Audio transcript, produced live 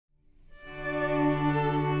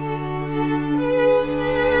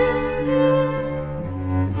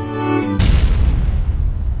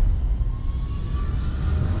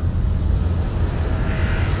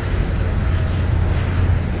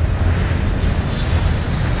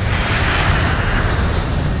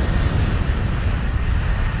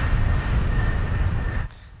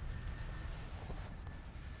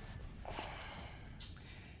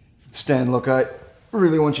Stan, look, I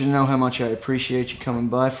really want you to know how much I appreciate you coming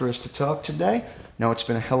by for us to talk today. No, it's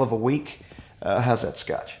been a hell of a week. How's that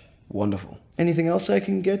scotch? Wonderful. Anything else I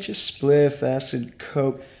can get you? Spliff, acid,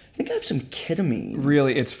 coke. I think I have some ketamine.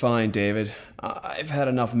 Really, it's fine, David. I've had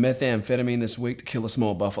enough methamphetamine this week to kill a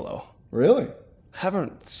small buffalo. Really?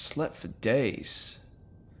 Haven't slept for days.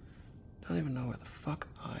 Don't even know where the fuck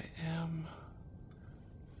I am.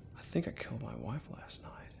 I think I killed my wife last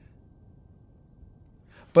night.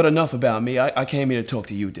 But enough about me. I came here to talk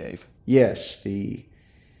to you, Dave. Yes, the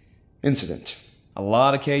incident. A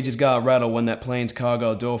lot of cages got rattled when that plane's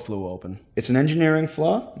cargo door flew open. It's an engineering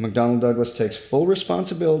flaw. McDonnell Douglas takes full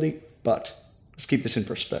responsibility, but let's keep this in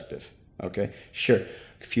perspective, okay? Sure,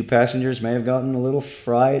 a few passengers may have gotten a little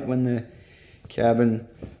fright when the cabin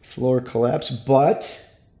floor collapsed, but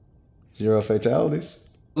 0 fatalities.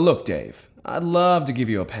 Look, Dave, I'd love to give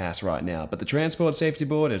you a pass right now, but the Transport Safety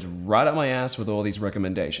Board is right up my ass with all these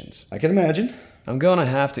recommendations. I can imagine. I'm gonna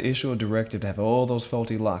have to issue a directive to have all those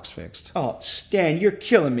faulty locks fixed. Oh, Stan, you're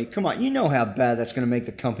killing me. Come on, you know how bad that's going to make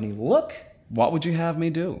the company look. What would you have me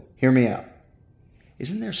do? Hear me out.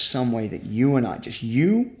 Isn't there some way that you and I, just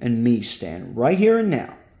you and me, Stan, right here and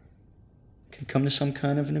now, can come to some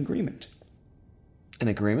kind of an agreement? An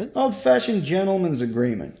agreement? Old-fashioned gentleman's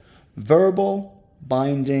agreement. Verbal,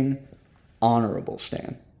 binding, honorable,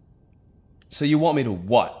 Stan. So you want me to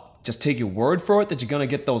what? Just take your word for it that you're gonna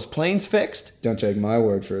get those planes fixed? Don't take my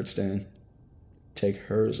word for it, Stan. Take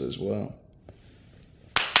hers as well.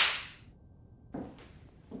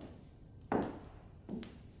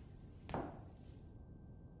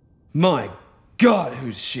 My God,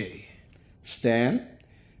 who's she? Stan,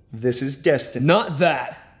 this is destiny. Not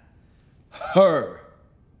that. Her.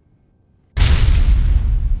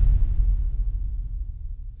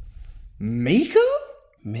 Miko?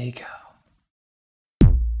 Miko.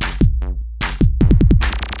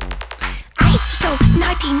 So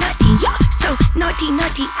naughty, naughty, you're so naughty,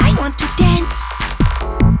 naughty, I want to dance.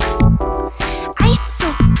 I'm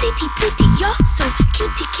so pretty, pretty, you're so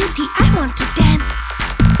cutie, cutie, I want to dance.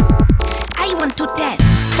 I want to dance.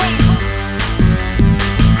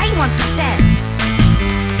 I want to dance.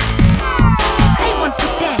 I want to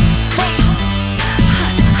dance.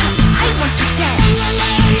 I want to dance.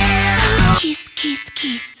 Kiss, kiss,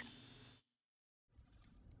 kiss.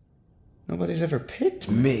 Nobody's ever picked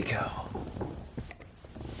me. Miko.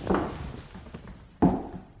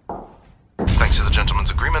 Thanks to the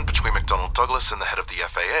gentleman's agreement between McDonnell Douglas and the head of the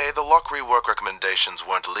FAA, the lock rework recommendations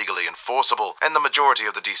weren't legally enforceable, and the majority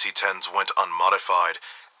of the DC-10s went unmodified.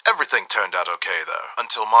 Everything turned out okay, though,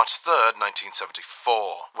 until March 3rd,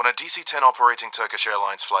 1974, when a DC-10 operating Turkish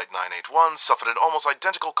Airlines Flight 981 suffered an almost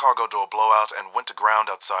identical cargo door blowout and went to ground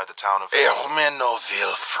outside the town of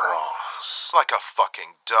Hermenoville, France. Like a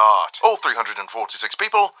fucking dart. All 346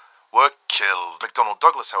 people were killed. McDonnell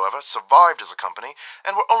Douglas, however, survived as a company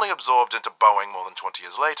and were only absorbed into Boeing more than 20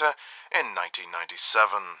 years later in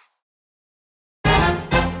 1997.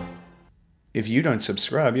 If you don't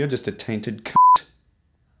subscribe, you're just a tainted c***.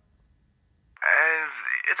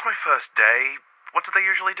 It's my first day. What do they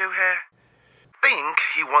usually do here? Think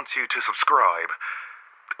he wants you to subscribe.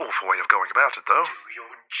 Awful way of going about it, though. Do your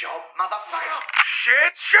job, motherfucker!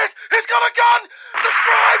 Shit! He's got a gun!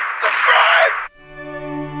 Subscribe!